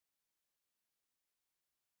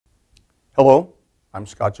Hello, I'm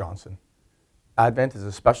Scott Johnson. Advent is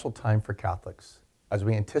a special time for Catholics as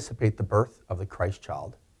we anticipate the birth of the Christ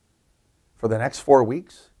child. For the next 4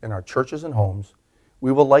 weeks, in our churches and homes,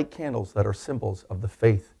 we will light candles that are symbols of the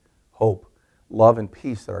faith, hope, love, and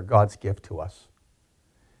peace that are God's gift to us.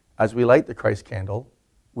 As we light the Christ candle,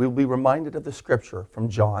 we will be reminded of the scripture from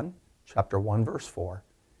John chapter 1, verse 4.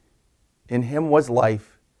 In him was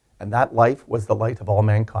life, and that life was the light of all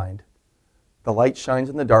mankind. The light shines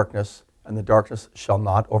in the darkness, and the darkness shall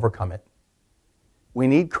not overcome it. We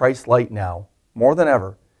need Christ's light now, more than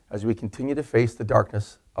ever, as we continue to face the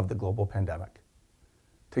darkness of the global pandemic.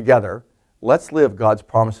 Together, let's live God's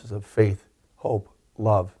promises of faith, hope,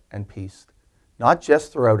 love, and peace, not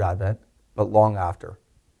just throughout Advent, but long after.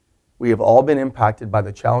 We have all been impacted by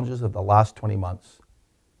the challenges of the last 20 months,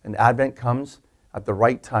 and Advent comes at the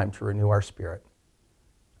right time to renew our spirit.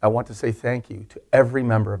 I want to say thank you to every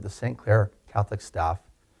member of the St. Clair Catholic staff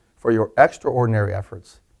for your extraordinary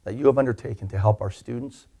efforts that you have undertaken to help our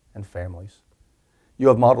students and families. You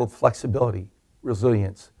have modeled flexibility,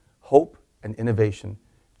 resilience, hope, and innovation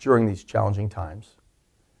during these challenging times.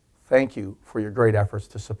 Thank you for your great efforts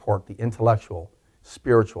to support the intellectual,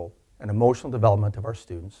 spiritual, and emotional development of our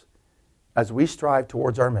students as we strive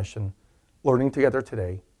towards our mission, learning together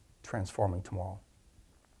today, transforming tomorrow.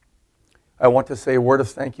 I want to say a word of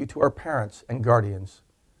thank you to our parents and guardians.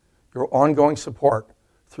 Your ongoing support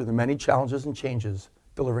through the many challenges and changes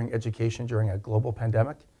delivering education during a global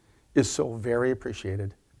pandemic is so very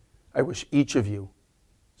appreciated. I wish each of you,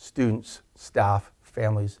 students, staff,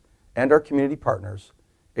 families, and our community partners,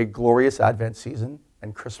 a glorious Advent season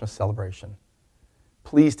and Christmas celebration.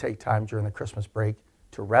 Please take time during the Christmas break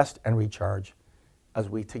to rest and recharge as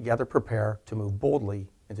we together prepare to move boldly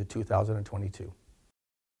into 2022.